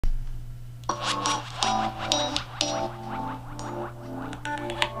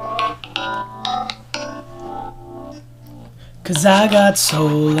'Cause I got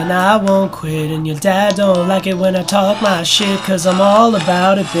soul and I won't quit. And your dad don't like it when I talk my shit. 'Cause I'm all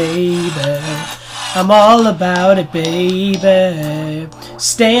about it, baby. I'm all about it, baby.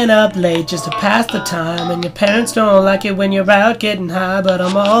 Staying up late just to pass the time. And your parents don't like it when you're out getting high. But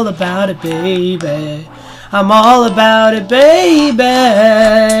I'm all about it, baby. I'm all about it,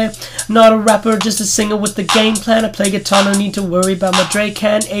 baby. Not a rapper, just a singer with a game plan. I play guitar, no need to worry about my Drake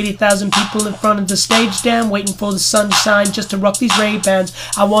hand. 80,000 people in front of the stage, damn, waiting for the sun to shine just to rock these Ray-Bans.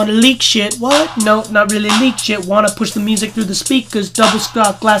 I wanna leak shit, what? No, not really leak shit. Wanna push the music through the speakers, double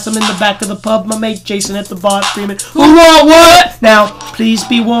stock glass. I'm in the back of the pub, my mate Jason at the bar screaming, who want what? Now, please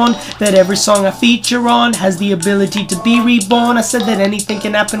be warned that every song I feature on has the ability to be reborn. I said that anything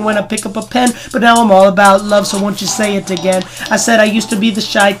can happen when I pick up a pen, but now I'm all about love, so won't you say it again? I said I used to be the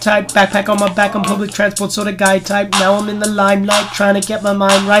shy type, backpack on my back on public transport sort of guy type. Now I'm in the limelight, trying to get my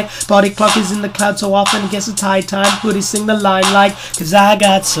mind right. Body clock is in the cloud so often, I guess it's high time. Hoodie sing the line like, 'cause I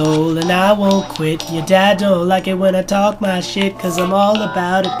got soul and I won't quit. Your dad don't like it when I talk my shit. 'Cause I'm all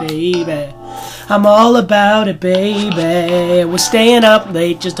about it, baby. I'm all about it, baby. We're staying up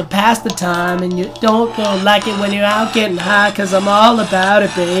late just to pass the time. And you don't like it when you're out getting high. 'Cause I'm all about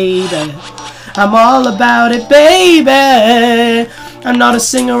it, baby. I'm all about it, baby. I'm not a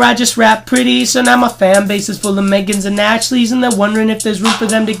singer, I just rap pretty. So now my fan base is full of Megans and Ashleys. And they're wondering if there's room for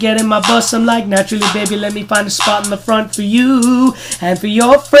them to get in my bus. I'm like, naturally, baby, let me find a spot in the front for you. And for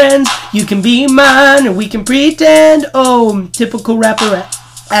your friends, you can be mine. And we can pretend, oh, typical rapper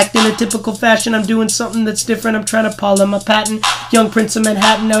act in a typical fashion. I'm doing something that's different. I'm trying to polish my patent. Young Prince of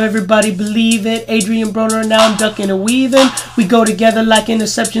Manhattan, now everybody believe it. Adrian Broner, now I'm ducking and weaving. We go together like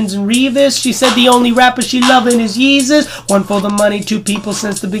Interceptions and Revis. She said the only rapper she loving is Yeezus. One for the money, two people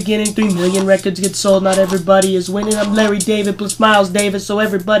since the beginning. 3 million records get sold, not everybody is winning. I'm Larry David plus Miles Davis, so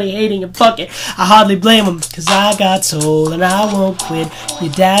everybody hating and fuck it, I hardly blame them. 'Cause I got soul and I won't quit.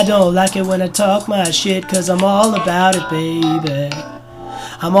 Your dad don't like it when I talk my shit. 'Cause I'm all about it, baby.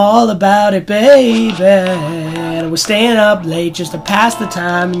 I'm all about it, baby. And we're staying up late just to pass the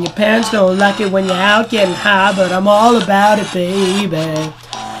time. And your parents don't like it when you're out getting high. But I'm all about it, baby.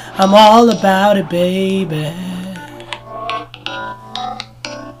 I'm all about it, baby.